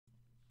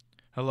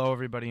Hello,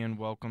 everybody, and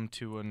welcome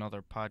to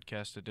another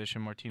podcast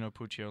edition. Martino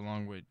Puccio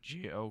along with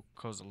Gio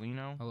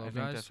Cozzolino. Hello, I think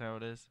guys. that's how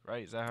it is,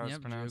 right? Is that how it's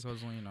Yep, Gio pronounced?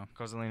 Cozzolino.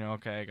 Cozzolino,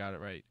 okay, I got it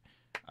right.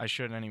 I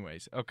should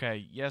anyways.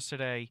 Okay,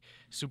 yesterday,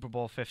 Super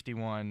Bowl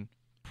 51,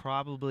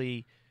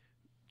 probably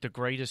the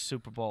greatest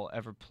Super Bowl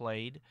ever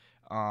played.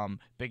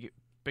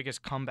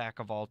 Biggest comeback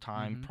of all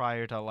time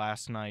prior to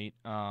last night.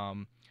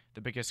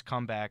 The biggest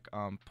comeback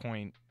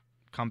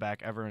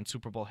ever in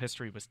Super Bowl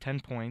history was 10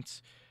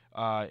 points.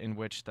 In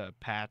which the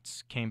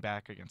Pats came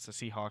back against the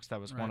Seahawks.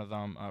 That was one of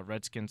them.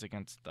 Redskins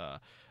against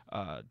the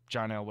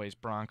John Elway's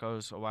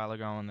Broncos a while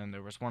ago, and then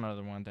there was one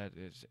other one that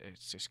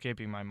it's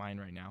escaping my mind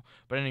right now.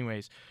 But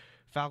anyways,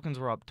 Falcons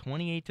were up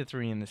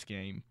 28-3 in this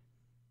game.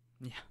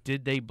 Yeah.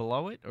 Did they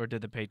blow it, or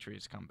did the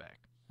Patriots come back?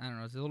 I don't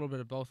know. It's a little bit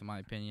of both, in my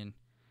opinion.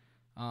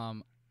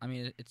 I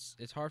mean,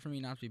 it's hard for me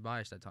not to be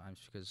biased at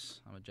times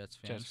because I'm a Jets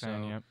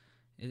fan. Yep.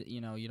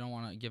 You don't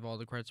want to give all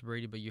the credit to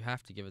Brady, but you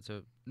have to give it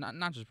to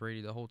not just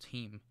Brady, the whole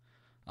team.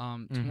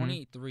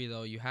 28-3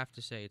 though, you have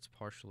to say it's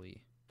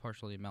partially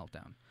a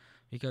meltdown,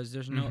 because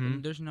there's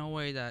no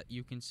way that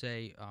you can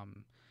say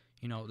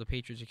the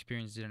Patriots'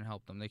 experience didn't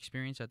help them. The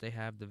experience that they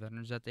have, the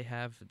veterans that they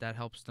have, that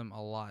helps them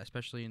a lot,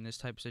 especially in this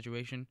type of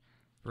situation.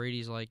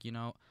 Brady's like,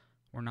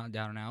 we're not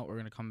down and out, we're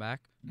gonna come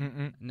back,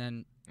 and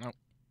then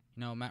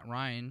Matt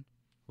Ryan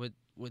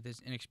with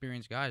his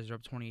inexperienced guys, they're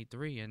up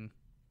 28-3 and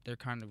they're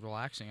kind of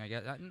relaxing. I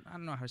guess I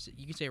don't know how to say.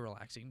 You can say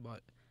relaxing,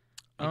 but.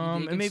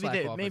 And maybe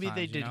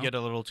they did get a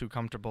little too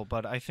comfortable,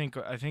 but I think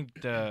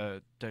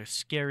the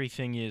scary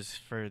thing is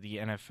for the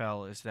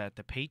NFL is that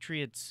the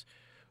Patriots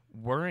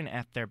weren't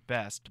at their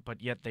best,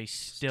 but yet they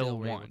still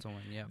were won. able to win,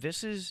 yeah.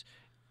 This is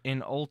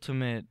an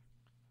ultimate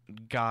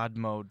God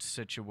mode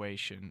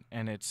situation,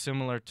 and it's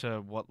similar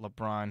to what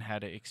LeBron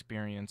had to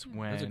experience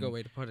when that's a good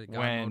way to put it.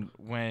 God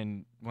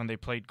mode. when they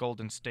played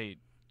Golden State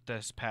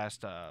this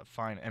past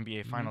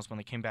NBA Finals when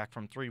they came back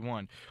from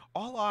 3-1.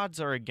 All odds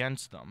are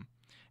against them.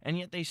 And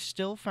yet they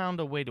still found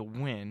a way to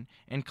win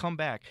and come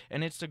back.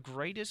 And it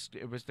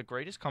was the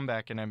greatest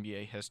comeback in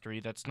NBA history.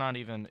 That's not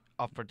even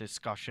up for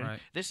discussion. Right.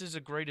 This is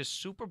the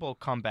greatest Super Bowl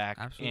comeback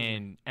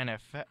in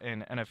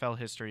NFL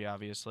history,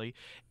 obviously.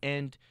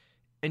 And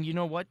you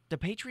know what? The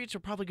Patriots are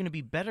probably going to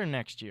be better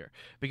next year,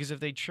 because if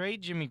they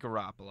trade Jimmy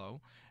Garoppolo,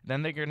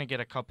 then they're going to get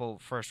a couple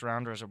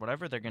first-rounders or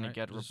whatever they're going to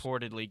get,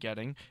 reportedly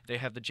getting. They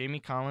have the Jamie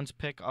Collins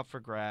pick up for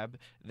grab.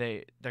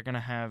 They're going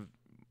to have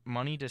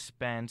money to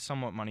spend,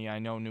 somewhat money. I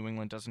know New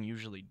England doesn't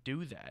usually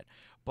do that,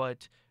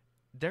 but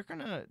they're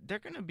gonna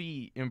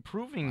be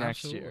improving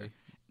next year.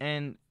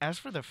 And as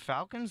for the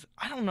Falcons,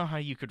 I don't know how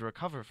you could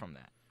recover from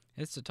that.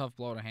 It's a tough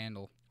blow to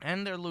handle.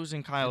 And they're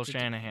losing Kyle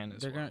Shanahan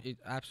as well. They're gonna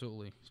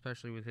absolutely,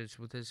 especially with his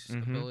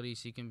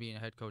abilities, he can be a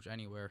head coach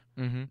anywhere.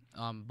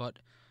 But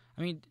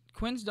I mean,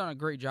 Quinn's done a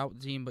great job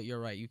with the team, but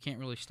you're right. You can't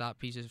really stop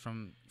pieces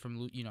from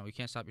you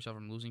can't stop yourself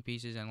from losing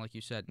pieces. And like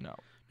you said, no.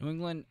 New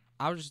England,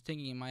 I was just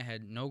thinking in my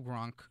head, no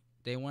Gronk.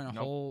 They went a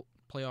whole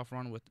playoff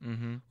run with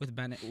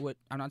Bennett.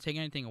 I'm not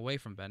taking anything away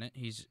from Bennett.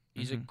 He's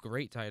a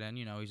great tight end.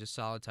 He's a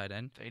solid tight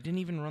end. They didn't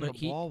even run the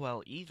ball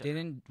well either. They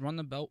didn't run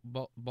the ball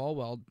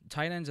well.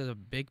 Tight ends is a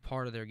big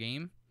part of their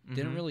game.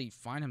 Didn't really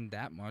find him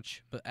that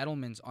much, but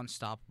Edelman's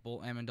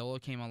unstoppable.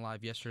 Amendola came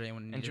alive yesterday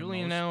when and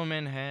Julian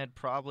Edelman had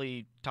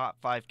probably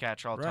top 5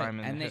 catch all time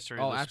in the history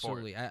of the sport.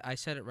 Absolutely. I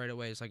said it right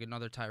away. It's like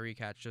another Tyree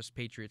catch, just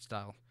Patriot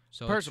style.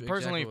 So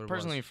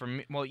personally, for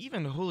me, well,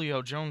 even the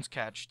Julio Jones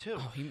catch too.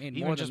 Oh, he made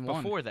even more just than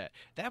one. before that.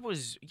 That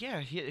was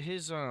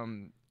his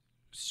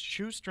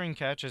shoestring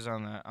catches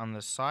on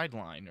the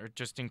sideline are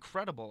just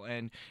incredible,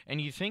 and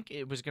you think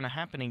it was going to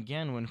happen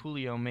again when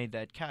Julio made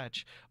that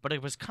catch, but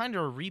it was kind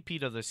of a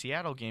repeat of the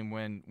Seattle game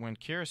when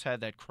Kyrus had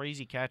that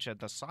crazy catch at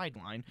the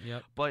sideline.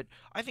 Yep. But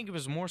I think it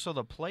was more so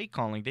the play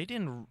calling.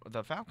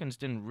 The Falcons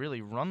didn't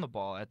really run the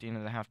ball at the end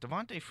of the half.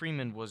 Devontae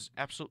Freeman was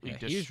absolutely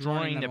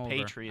destroying the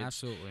Patriots.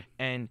 Absolutely.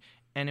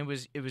 And it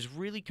was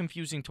really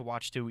confusing to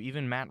watch too.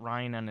 Even Matt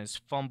Ryan on his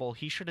fumble,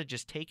 he should have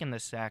just taken the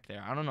sack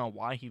there. I don't know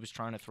why he was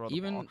trying to throw the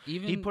ball.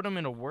 He put him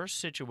in a worse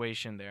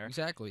situation there.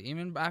 Exactly.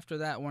 Even after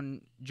that, when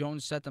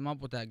Jones set them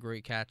up with that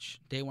great catch,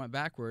 they went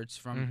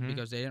backwards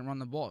because they didn't run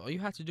the ball. All you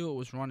had to do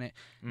was run it,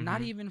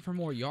 not even for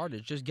more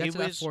yardage. Just get to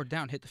that fourth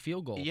down, hit the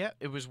field goal. Yeah,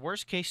 it was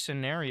worst case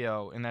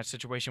scenario in that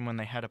situation when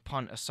they had a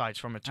punt aside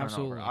from a turnover.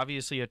 Absolutely.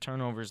 Obviously, a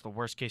turnover is the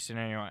worst case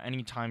scenario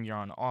anytime you're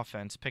on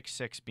offense, pick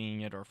 6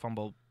 being it or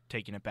fumble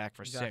taking it back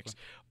for 6.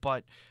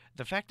 But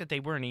the fact that they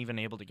weren't even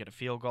able to get a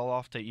field goal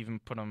off to even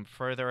put them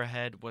further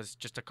ahead was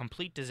just a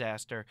complete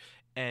disaster.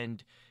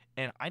 And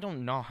I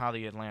don't know how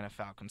the Atlanta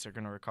Falcons are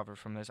going to recover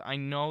from this. I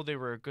know they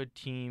were a good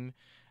team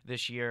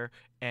this year,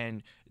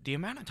 and the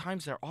amount of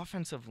times their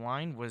offensive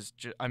line was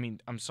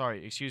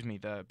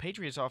the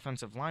Patriots'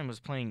 offensive line was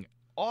playing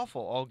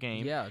awful all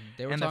game. Yeah,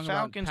 they were and talking the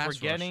Falcons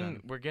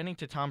about were getting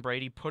to Tom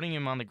Brady, putting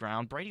him on the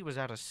ground. Brady was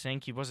out of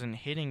sync. He wasn't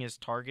hitting his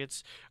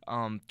targets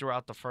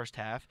throughout the first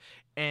half,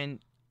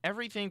 and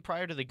everything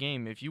prior to the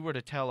game, if you were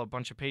to tell a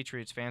bunch of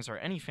Patriots fans or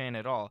any fan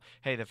at all,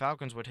 hey, the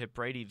Falcons would hit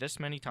Brady this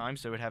many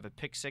times, they would have a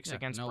pick six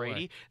against no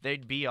Brady, way.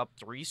 they'd be up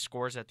 3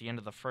 scores at the end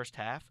of the first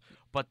half,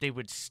 but they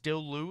would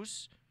still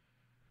lose.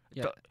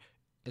 Yeah,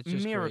 it's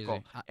just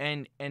miracle.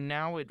 Crazy. And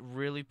now it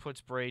really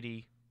puts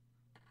Brady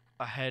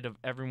ahead of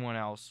everyone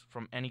else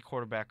from any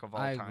quarterback of all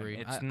I time. agree.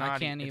 It's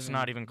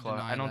not even close.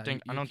 I don't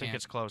think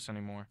it's close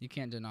anymore. You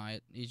can't deny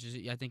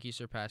it. I think he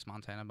surpassed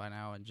Montana by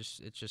now, and it's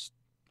just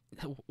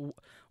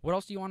what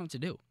else do you want him to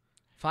do?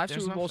 5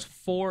 Super Bowls,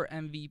 4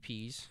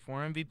 MVPs.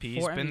 4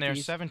 MVPs. Been there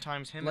 7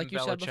 times. Him like and you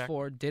Belichick. said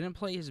before, didn't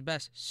play his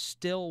best,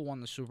 still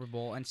won the Super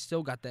Bowl, and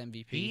still got the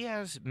MVP. He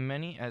has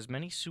as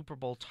many Super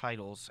Bowl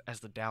titles as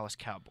the Dallas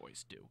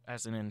Cowboys do,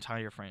 as an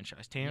entire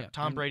franchise.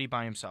 Tom Brady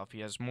by himself, he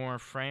has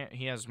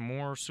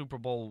more Super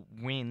Bowl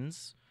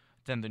wins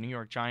than the New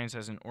York Giants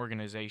as an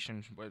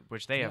organization,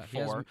 which they have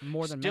 4.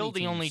 More than still many the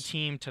teams. only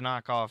team to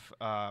knock off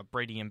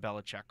Brady and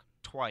Belichick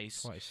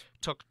twice.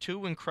 Took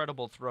 2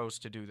 incredible throws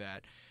to do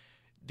that.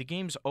 The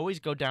games always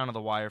go down to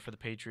the wire for the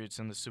Patriots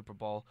in the Super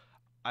Bowl.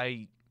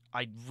 I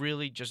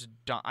really just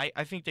don't.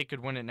 I think they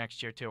could win it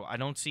next year too. I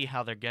don't see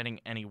how they're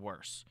getting any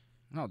worse.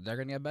 No, they're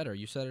gonna get better.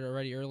 You said it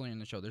already earlier in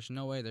the show. There's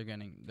no way they're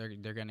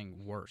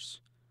getting worse.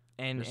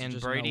 And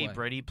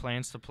Brady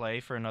plans to play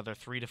for another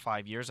 3 to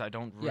 5 years. I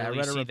don't really see that. I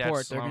read a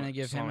report. They're going to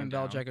give him and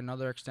Belichick down.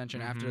 another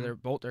extension after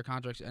both their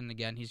contracts end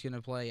again. He's going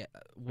to play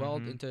well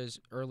into his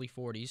early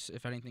 40s,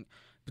 if anything.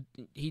 But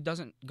he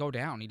doesn't go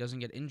down. He doesn't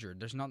get injured.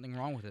 There's nothing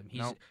wrong with him.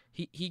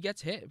 He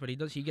gets hit, but he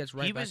gets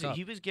right back up.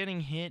 He was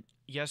getting hit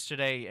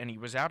yesterday, and he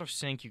was out of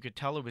sync. You could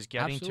tell it was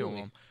getting to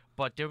him.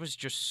 But there was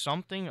just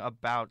something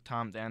about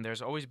Tom, and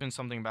there's always been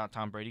something about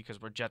Tom Brady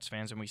because we're Jets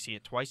fans and we see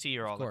it twice a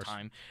year all the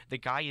time. The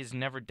guy is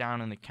never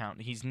down in the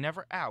count. He's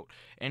never out.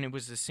 And it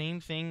was the same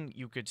thing.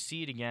 You could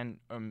see it again.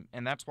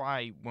 And that's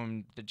why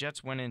when the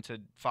Jets went into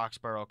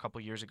Foxborough a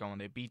couple years ago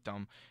and they beat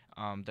them,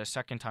 the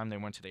second time they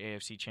went to the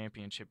AFC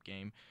Championship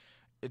game,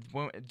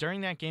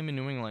 during that game in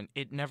New England,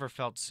 it never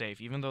felt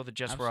safe. Even though the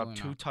Jets were up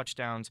 2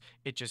 touchdowns,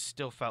 it just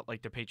still felt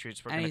like the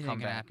Patriots were going to come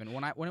back. Anything can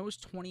happen. When it was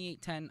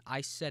 28-10,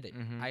 I said it.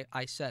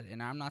 I said it,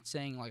 and I'm not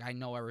saying like I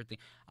know everything.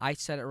 I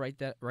said it right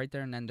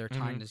there and then. They're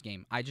tying this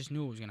game. I just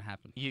knew it was going to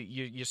happen.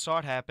 You saw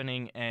it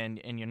happening, and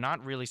you're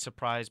not really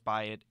surprised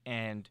by it,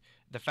 and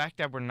the fact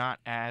that we're not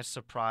as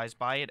surprised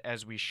by it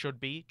as we should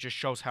be just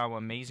shows how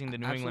amazing the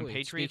New England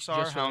Patriots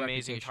are, how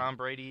amazing Tom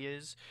Brady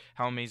is,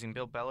 how amazing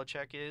Bill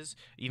Belichick is,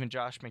 even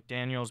Josh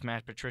McDaniels,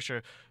 Matt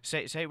Patricia.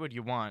 Say what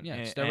you want.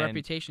 Yeah, their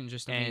reputation is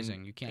just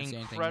amazing. You can't say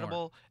anything more.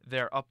 Incredible.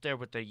 They're up there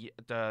with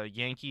the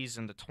Yankees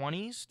in the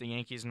 20s, the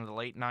Yankees in the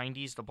late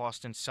 90s, the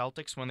Boston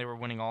Celtics when they were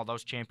winning all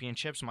those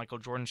championships, Michael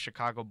Jordan's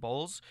Chicago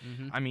Bulls.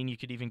 I mean, you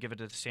could even give it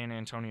to the San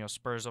Antonio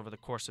Spurs over the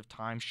course of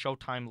time,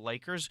 Showtime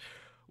Lakers.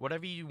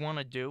 Whatever you want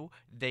to do,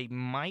 they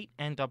might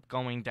end up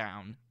going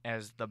down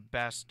as the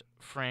best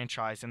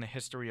franchise in the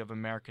history of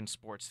American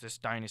sports, this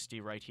dynasty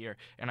right here.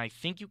 And I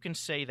think you can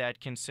say that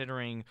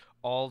considering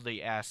all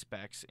the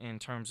aspects in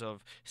terms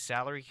of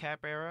salary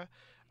cap era,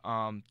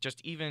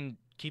 just even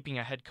keeping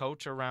a head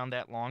coach around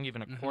that long,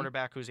 even a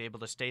quarterback who's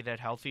able to stay that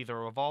healthy, the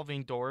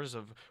revolving doors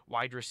of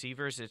wide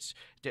receivers.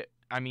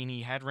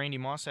 He had Randy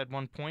Moss at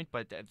one point,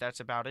 but that's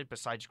about it.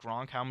 Besides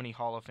Gronk, how many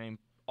Hall of Fame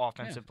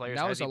offensive players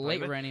that was a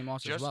late Randy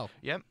Moss as well.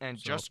 Yep, and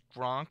just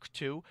Gronk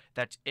too.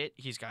 That's it.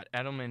 He's got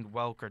Edelman,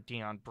 Welker,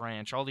 Deion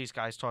Branch, all these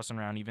guys tossing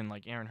around. Even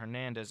like Aaron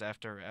Hernandez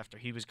after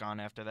he was gone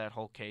after that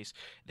whole case.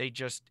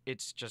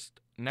 It's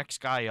just next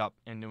guy up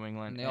in New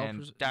England,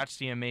 and that's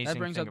the amazing thing. That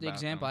brings up the about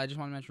example. them. I just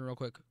want to mention real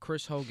quick.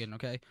 Chris Hogan.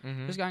 Okay,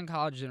 this guy in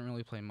college didn't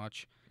really play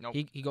much. Nope.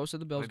 He goes to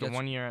the Bills. Gets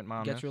 1 year at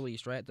Monmouth. Gets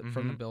released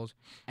from the Bills,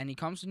 and he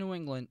comes to New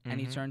England, and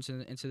he turns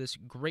into this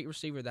great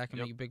receiver that can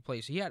make big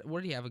plays.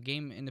 What did he have? A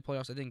game in the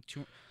playoffs? I think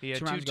he had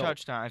 2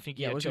 touchdowns. I think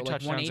he had 2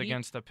 touchdowns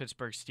against the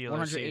Pittsburgh Steelers.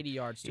 180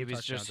 yards. He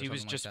was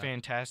just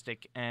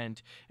fantastic.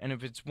 And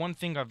if it's one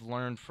thing I've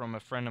learned from a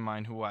friend of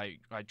mine who I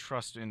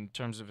trust in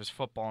terms of his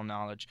football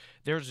knowledge,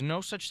 there's no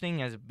such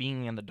thing as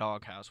being in the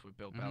doghouse with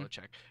Bill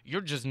Belichick.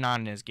 You're just not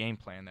in his game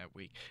plan that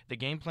week. The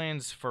game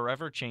plan's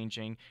forever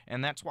changing,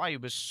 and that's why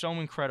it was so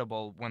incredible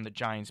when the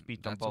Giants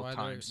beat them both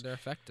times. They're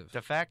effective.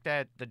 The fact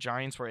that the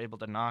Giants were able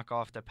to knock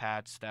off the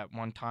Pats that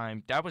one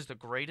time, that was the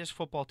greatest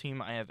football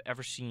team I have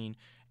ever seen,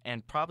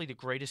 and probably the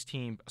greatest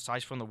team,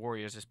 aside from the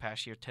Warriors this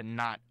past year, to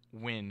not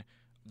win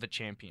the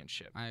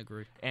championship. I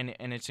agree. And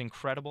it's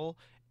incredible,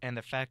 and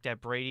the fact that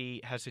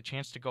Brady has a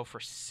chance to go for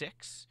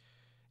 6,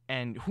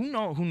 and who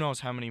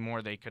knows how many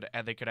more they could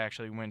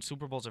actually win.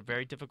 Super Bowls are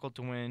very difficult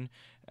to win.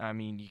 I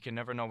mean, you can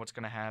never know what's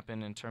going to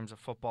happen in terms of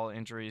football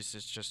injuries.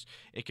 It's just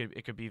it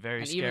could be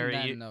very scary.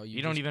 Even then, though,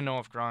 you don't even know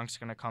if Gronk's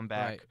going to come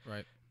back.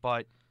 Right.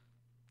 But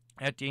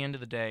at the end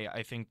of the day,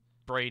 I think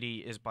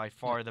Brady is by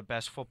far the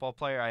best football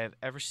player I have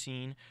ever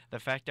seen. The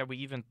fact that we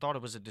even thought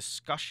it was a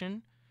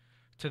discussion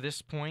to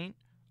this point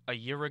a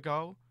year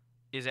ago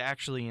is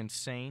actually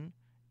insane,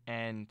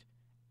 and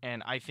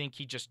I think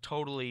he just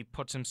totally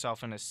puts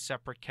himself in a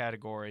separate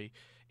category.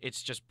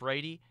 It's just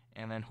Brady,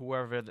 and then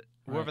whoever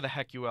the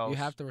heck you else you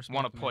have to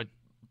want to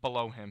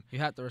below him. You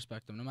have to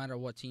respect him, no matter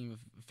what team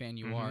fan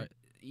you are.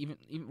 Even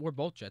we're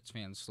both Jets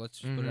fans. Let's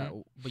just put it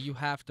out. But you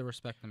have to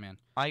respect the man.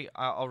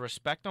 I'll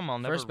respect him. I'll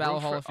never First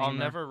ballot Hall of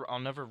Famer. I'll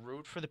never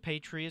root for the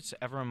Patriots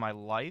ever in my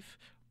life.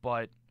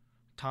 But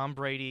Tom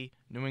Brady,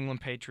 New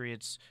England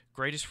Patriots,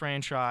 greatest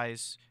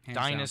franchise,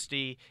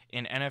 dynasty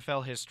in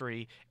NFL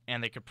history,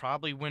 and they could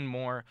probably win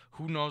more.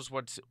 Who knows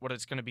what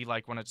it's going to be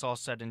like when it's all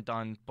said and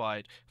done?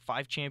 But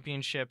 5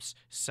 championships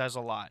says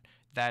a lot.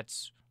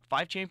 That's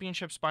 5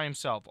 championships by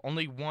himself.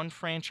 Only one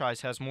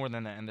franchise has more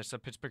than that, and the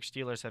Pittsburgh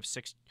Steelers have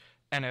 6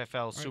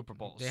 NFL Super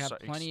Bowls. They have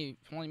plenty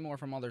more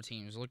from other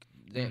teams. Look,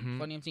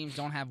 plenty of teams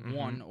don't have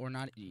one or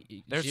not.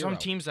 There's some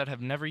teams that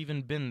have never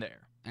even been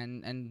there,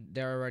 and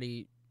they're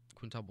already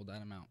quintupled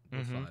that amount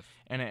with 5.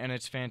 And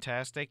it's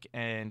fantastic,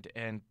 and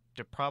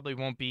there probably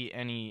won't be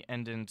any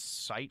end in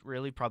sight,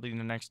 really. Probably in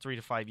the next 3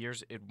 to 5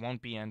 years, it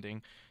won't be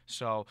ending.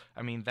 So,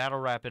 I mean, that'll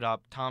wrap it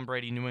up. Tom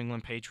Brady, New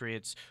England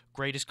Patriots,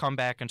 greatest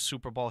comeback in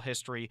Super Bowl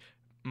history,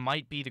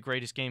 might be the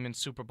greatest game in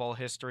Super Bowl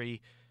history.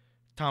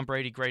 Tom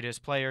Brady,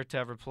 greatest player to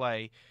ever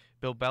play.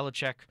 Bill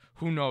Belichick,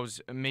 who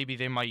knows? Maybe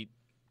they might.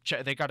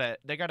 They gotta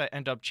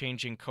end up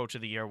changing Coach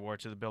of the Year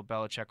award to the Bill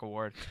Belichick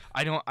award.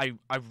 I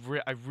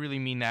really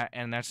mean that,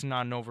 and that's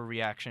not an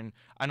overreaction.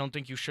 I don't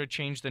think you should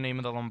change the name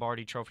of the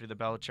Lombardi Trophy to the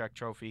Belichick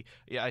Trophy.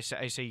 Yeah, I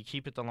say you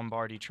keep it the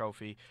Lombardi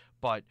Trophy,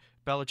 but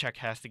Belichick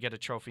has to get a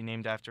trophy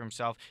named after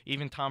himself.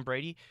 Even Tom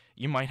Brady,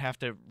 you might have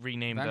to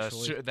rename the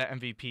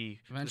MVP,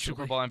 the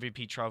Super Bowl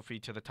MVP trophy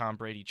to the Tom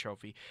Brady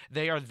Trophy.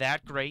 They are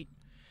that great.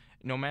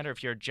 No matter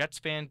if you're a Jets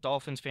fan,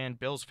 Dolphins fan,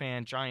 Bills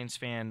fan, Giants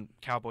fan,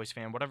 Cowboys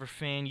fan, whatever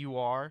fan you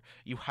are,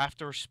 you have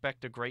to respect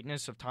the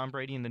greatness of Tom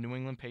Brady and the New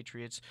England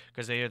Patriots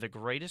because they are the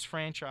greatest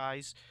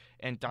franchise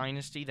and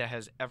dynasty that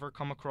has ever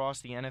come across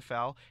the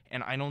NFL,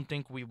 and I don't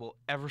think we will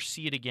ever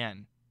see it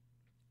again.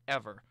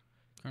 Ever.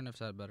 Couldn't have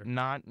said it better.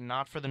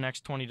 Not for the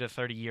next 20 to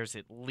 30 years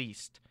at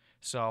least.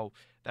 So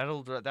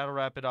that'll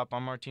wrap it up.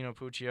 I'm Martino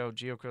Puccio,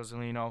 Gio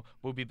Cozzolino.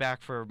 We'll be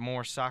back for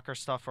more soccer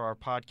stuff for our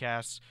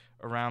podcasts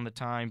around the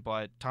time.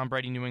 But Tom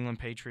Brady, New England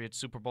Patriots,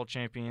 Super Bowl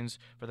champions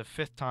for the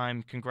 5th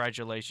time.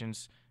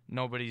 Congratulations.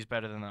 Nobody's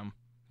better than them.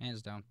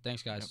 Hands down.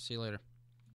 Thanks, guys. Yep. See you later.